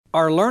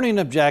Our learning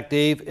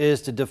objective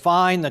is to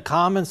define the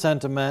common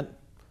sentiment,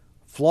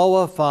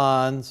 flow of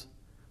funds,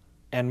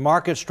 and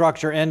market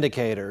structure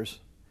indicators,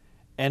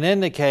 and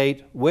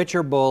indicate which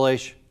are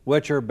bullish,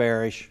 which are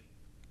bearish,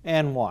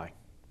 and why.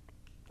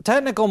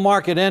 Technical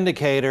market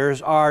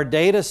indicators are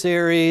data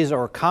series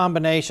or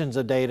combinations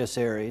of data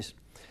series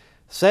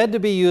said to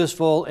be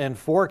useful in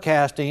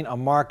forecasting a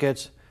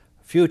market's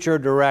future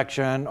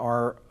direction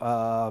or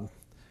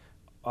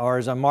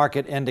as a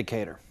market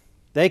indicator.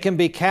 They can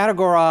be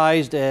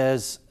categorized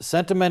as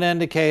sentiment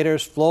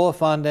indicators, flow of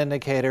fund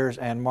indicators,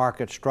 and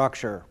market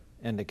structure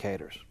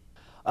indicators.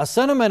 A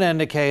sentiment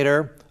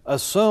indicator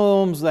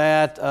assumes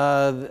that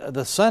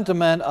the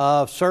sentiment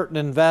of certain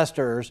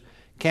investors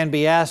can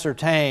be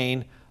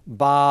ascertained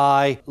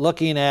by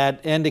looking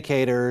at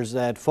indicators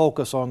that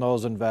focus on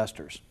those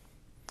investors.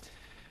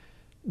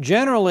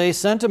 Generally,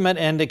 sentiment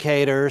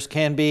indicators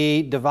can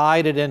be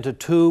divided into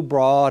two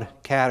broad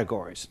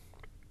categories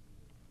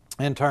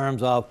in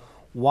terms of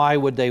why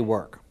would they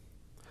work.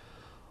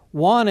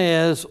 One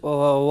is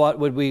what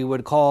we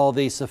would call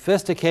the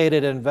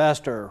sophisticated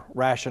investor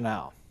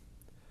rationale.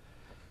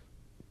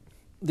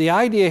 The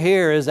idea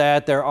here is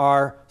that there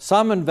are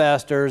some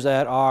investors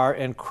that are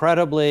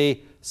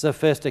incredibly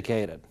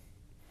sophisticated.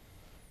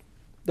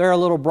 They're a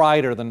little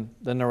brighter than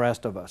the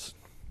rest of us.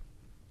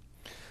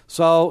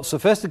 So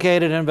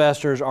sophisticated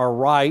investors are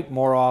right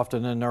more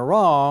often than they're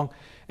wrong,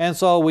 and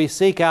so we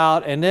seek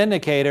out an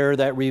indicator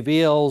that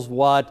reveals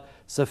what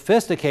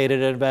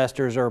sophisticated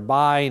investors are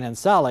buying and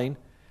selling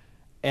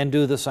and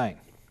do the same.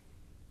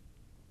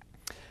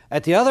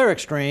 At the other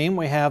extreme,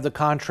 we have the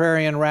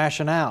contrarian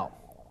rationale.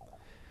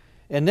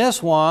 In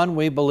this one,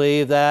 we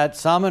believe that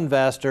some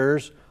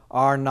investors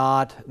are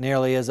not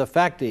nearly as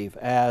effective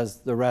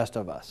as the rest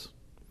of us.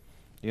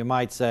 You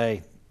might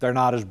say they're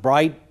not as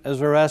bright as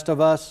the rest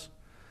of us.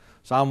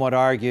 Some would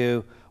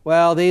argue,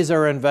 well, these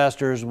are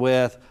investors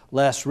with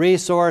less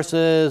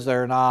resources,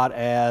 they're not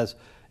as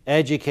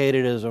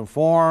educated, as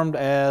informed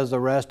as the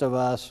rest of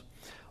us.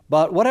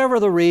 But whatever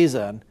the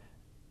reason,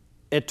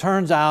 it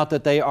turns out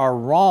that they are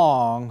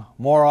wrong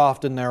more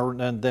often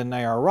than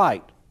they are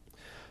right.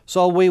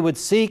 So we would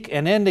seek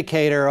an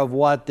indicator of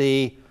what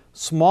the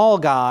small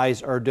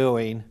guys are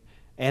doing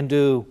and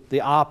do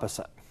the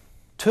opposite.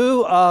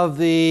 Two of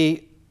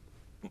the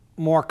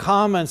more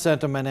common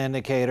sentiment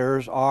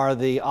indicators are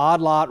the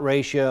odd-lot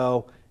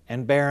ratio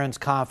and Barron's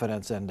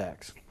confidence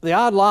index. The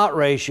odd-lot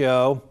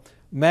ratio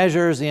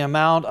measures the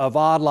amount of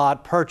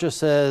odd-lot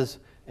purchases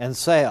and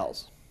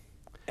sales.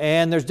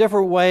 And there's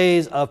different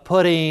ways of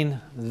putting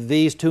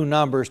these two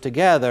numbers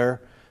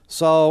together.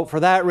 So for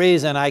that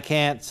reason, I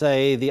can't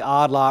say the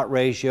odd-lot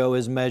ratio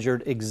is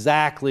measured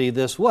exactly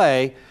this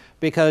way,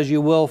 because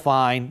you will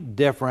find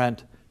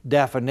different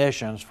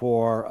definitions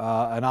for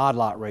an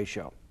odd-lot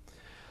ratio.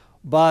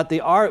 But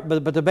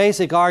the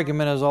basic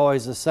argument is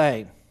always the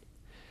same.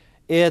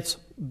 It's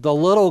the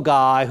little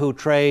guy who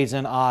trades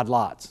in odd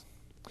lots.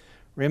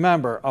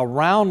 Remember, a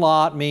round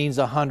lot means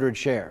 100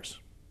 shares.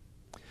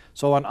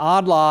 So an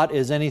odd lot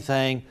is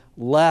anything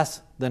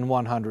less than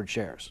 100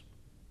 shares.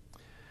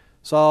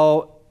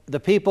 So the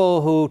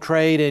people who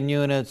trade in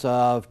units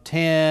of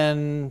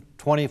 10,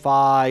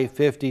 25,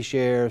 50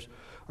 shares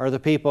are the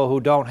people who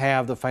don't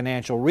have the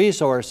financial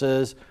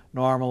resources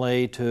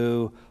normally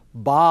to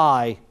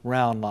buy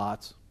round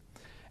lots,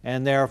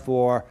 and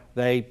therefore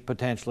they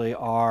potentially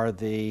are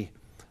the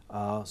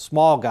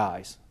small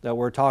guys that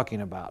we're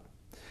talking about.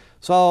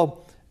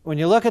 So when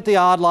you look at the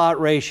odd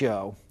lot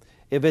ratio,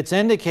 if it's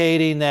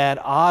indicating that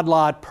odd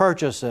lot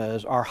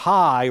purchases are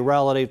high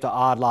relative to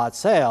odd lot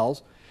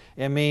sales,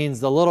 it means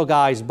the little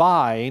guy's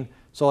buying,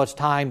 so it's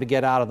time to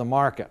get out of the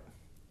market.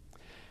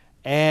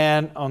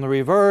 And on the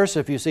reverse,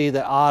 if you see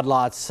that odd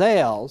lot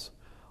sales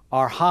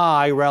are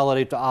high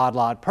relative to odd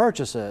lot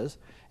purchases,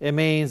 it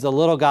means the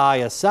little guy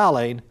is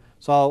selling,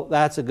 so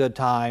that's a good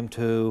time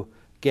to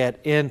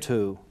get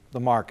into the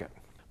market.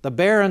 The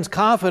Barron's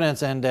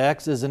Confidence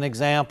Index is an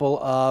example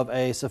of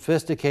a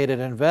sophisticated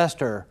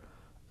investor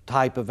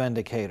type of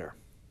indicator.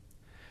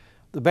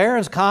 The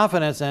Barron's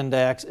Confidence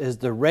Index is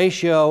the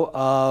ratio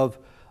of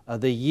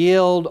the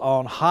yield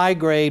on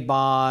high-grade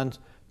bonds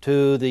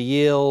to the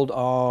yield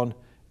on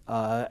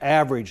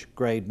average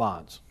grade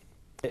bonds.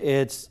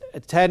 It's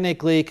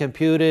technically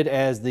computed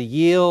as the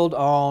yield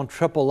on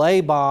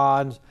AAA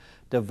bonds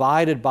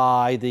divided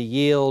by the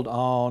yield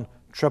on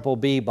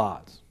BBB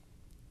bonds.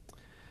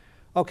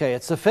 Okay,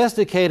 it's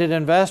sophisticated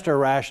investor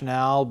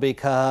rationale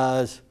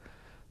because,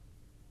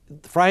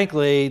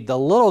 frankly, the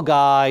little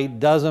guy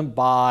doesn't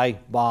buy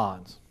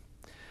bonds.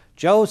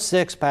 Joe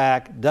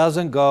Sixpack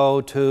doesn't go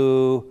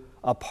to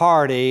a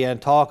party and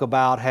talk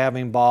about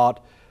having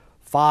bought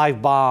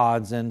 5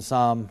 bonds in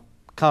some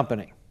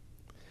company.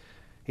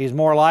 He's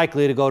more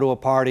likely to go to a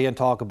party and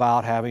talk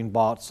about having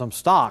bought some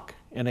stock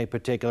in a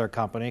particular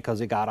company because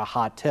he got a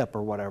hot tip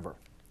or whatever.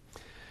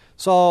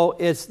 So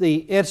it's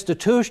the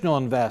institutional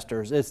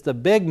investors, it's the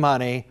big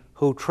money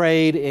who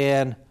trade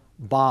in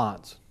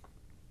bonds.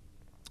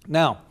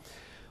 Now,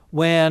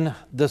 when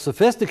the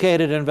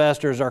sophisticated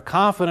investors are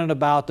confident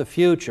about the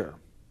future,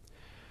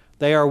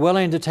 they are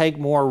willing to take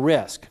more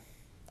risk.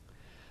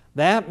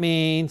 That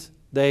means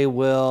they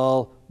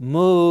will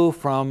move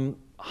from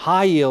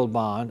high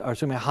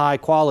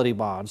quality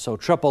bonds, so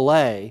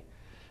AAA,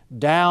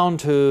 down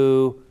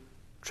to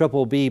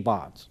BBB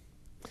bonds.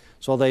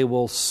 So they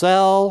will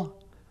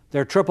sell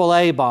their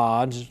AAA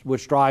bonds,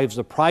 which drives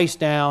the price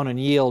down and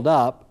yield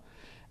up,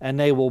 and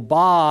they will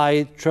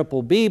buy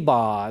BBB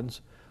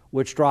bonds,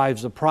 which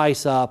drives the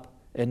price up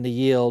and the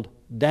yield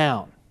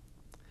down.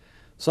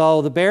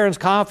 So the Barron's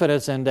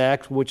Confidence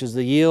Index, which is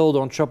the yield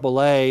on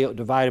AAA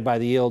divided by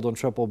the yield on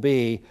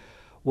BBB,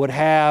 would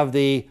have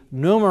the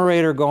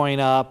numerator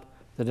going up,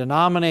 the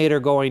denominator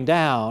going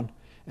down,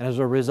 and as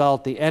a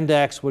result, the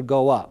index would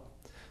go up.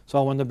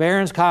 So when the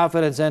Barron's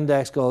Confidence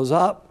Index goes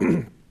up,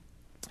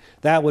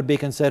 that would be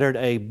considered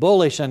a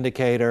bullish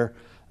indicator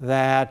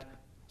that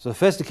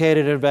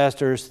sophisticated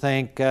investors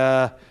think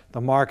the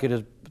market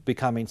is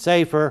becoming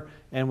safer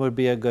and would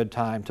be a good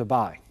time to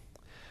buy.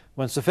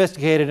 When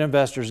sophisticated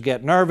investors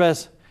get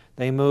nervous,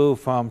 they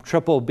move from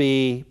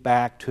BBB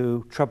back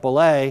to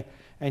AAA,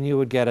 and you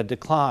would get a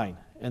decline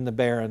in the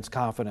Barron's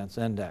Confidence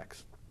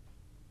Index.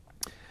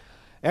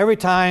 Every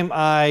time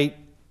I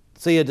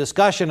see a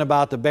discussion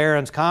about the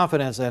Barron's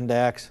Confidence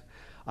Index,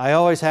 I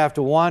always have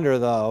to wonder,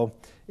 though,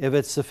 if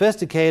it's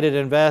sophisticated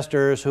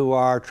investors who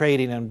are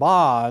trading in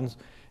bonds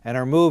and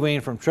are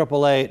moving from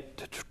AAA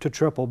to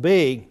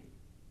BBB,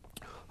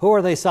 who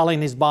are they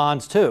selling these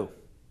bonds to?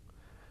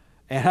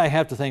 And I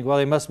have to think, well,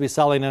 they must be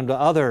selling them to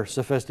other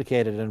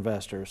sophisticated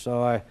investors.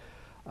 So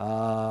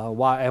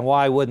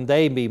why wouldn't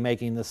they be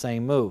making the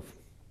same move?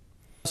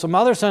 Some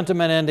other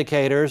sentiment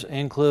indicators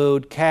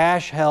include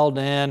cash held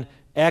in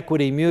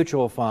equity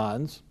mutual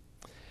funds.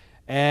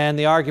 And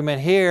the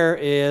argument here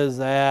is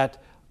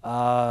that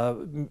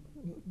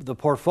the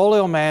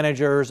portfolio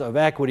managers of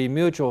equity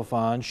mutual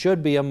funds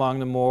should be among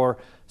the more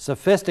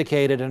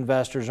sophisticated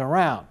investors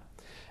around.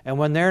 And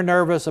when they're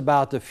nervous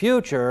about the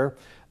future,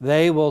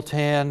 they will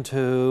tend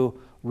to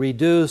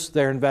reduce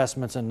their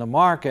investments in the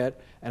market,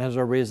 and as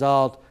a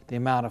result, the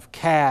amount of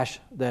cash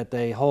that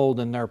they hold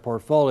in their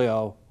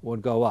portfolio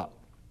would go up.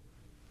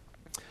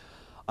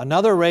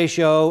 Another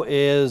ratio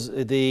is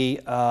the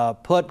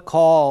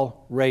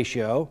put-call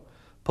ratio.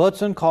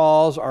 Puts and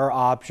calls are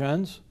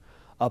options.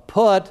 A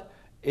put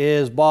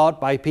is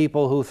bought by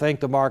people who think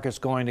the market's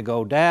going to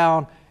go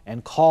down,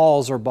 and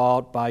calls are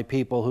bought by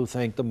people who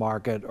think the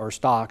market or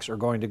stocks are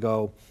going to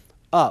go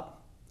up.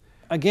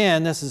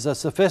 Again, this is a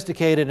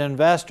sophisticated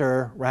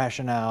investor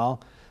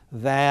rationale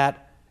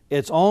that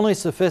it's only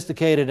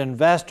sophisticated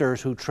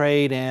investors who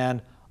trade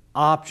in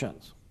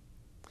options.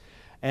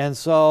 And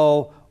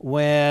so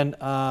when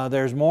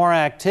there's more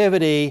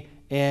activity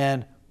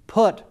in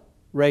put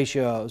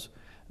ratios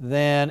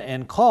than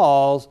in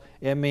calls,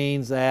 it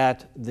means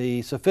that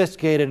the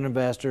sophisticated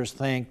investors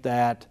think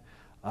that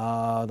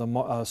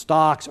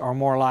stocks are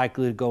more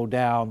likely to go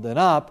down than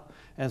up,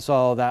 and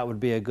so that would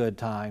be a good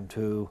time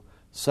to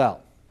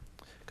sell.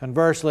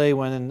 Conversely,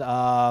 when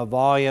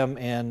volume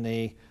in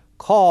the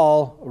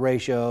call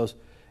ratios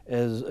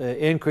is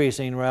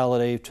increasing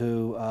relative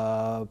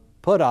to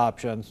put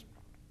options,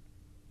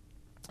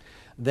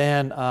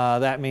 then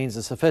that means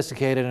the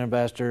sophisticated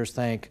investors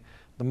think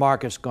the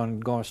market's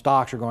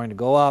stocks are going to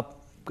go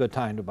up, good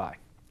time to buy.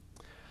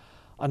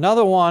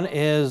 Another one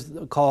is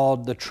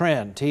called the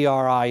trend,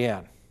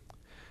 TRIN.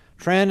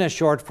 Trend is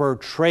short for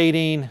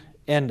trading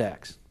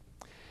index.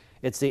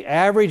 It's the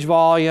average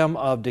volume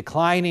of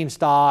declining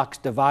stocks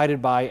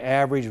divided by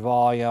average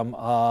volume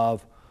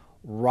of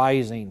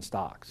rising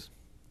stocks.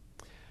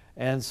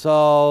 And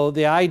so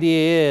the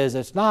idea is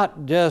it's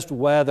not just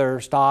whether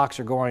stocks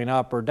are going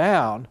up or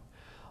down,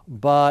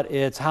 but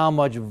it's how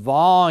much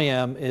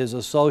volume is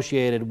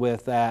associated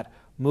with that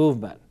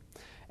movement.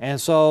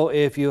 And so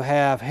if you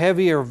have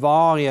heavier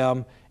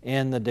volume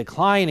in the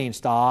declining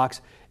stocks,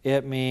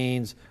 it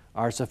means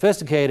our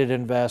sophisticated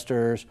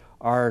investors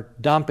are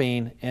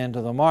dumping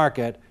into the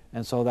market,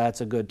 and so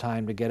that's a good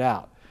time to get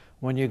out.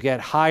 When you get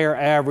higher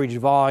average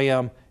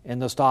volume in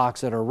the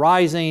stocks that are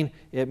rising,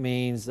 it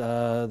means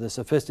the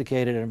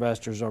sophisticated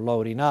investors are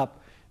loading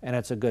up, and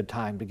it's a good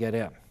time to get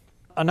in.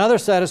 Another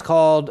set is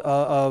called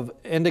of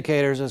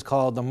indicators is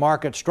called the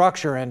market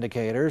structure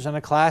indicators, and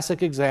a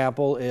classic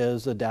example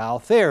is the Dow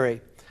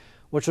theory,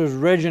 which was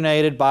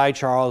originated by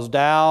Charles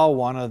Dow,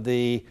 one of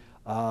the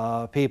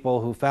people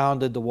who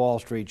founded the Wall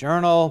Street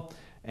Journal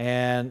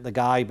and the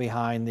guy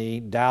behind the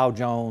Dow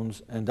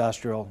Jones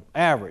Industrial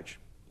Average.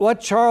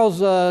 What Charles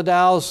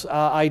Dow's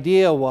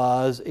idea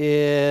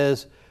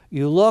is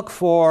you look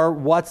for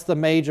what's the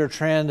major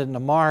trend in the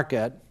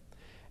market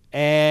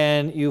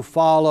and you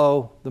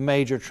follow the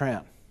major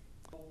trend.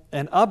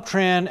 An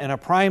uptrend in a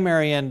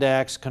primary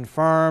index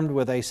confirmed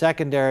with a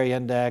secondary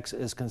index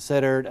is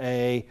considered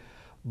a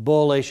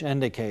bullish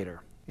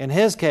indicator. In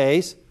his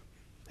case,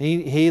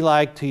 he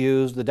liked to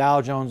use the Dow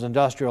Jones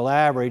Industrial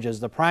Average as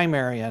the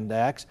primary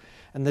index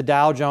and the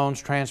Dow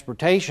Jones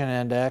Transportation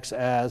Index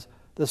as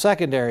the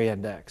secondary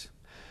index.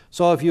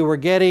 So if you were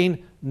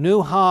getting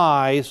new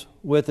highs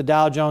with the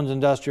Dow Jones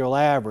Industrial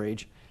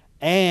Average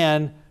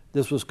and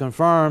this was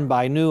confirmed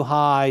by new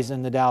highs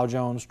in the Dow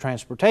Jones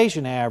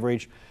Transportation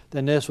Average,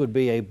 then this would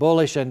be a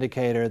bullish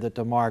indicator that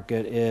the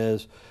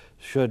market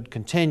should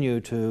continue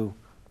to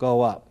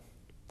go up.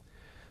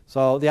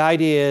 So the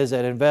idea is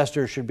that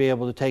investors should be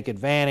able to take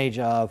advantage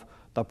of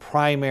the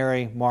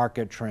primary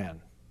market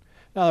trend.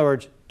 In other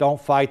words, don't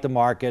fight the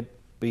market,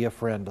 be a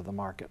friend of the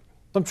market.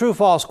 Some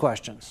true-false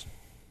questions.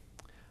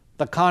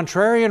 The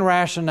contrarian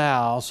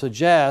rationale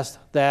suggests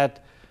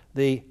that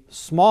the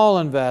small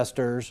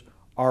investors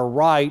are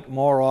right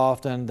more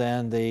often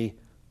than the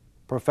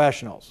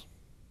professionals.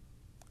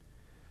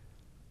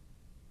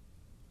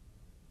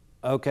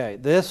 Okay,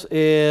 this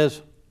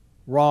is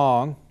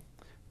wrong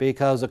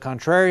because the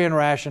contrarian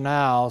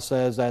rationale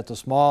says that the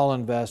small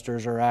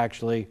investors are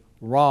actually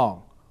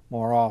wrong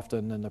more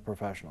often than the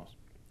professionals.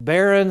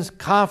 Barron's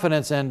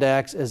Confidence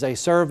Index is a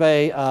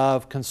survey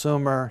of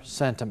consumer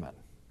sentiment.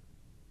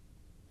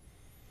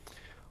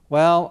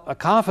 Well, a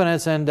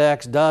confidence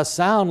index does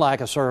sound like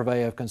a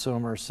survey of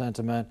consumer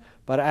sentiment,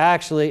 but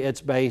actually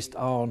it's based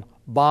on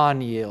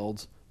bond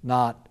yields,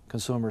 not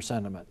consumer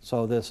sentiment.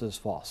 So this is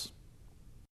false.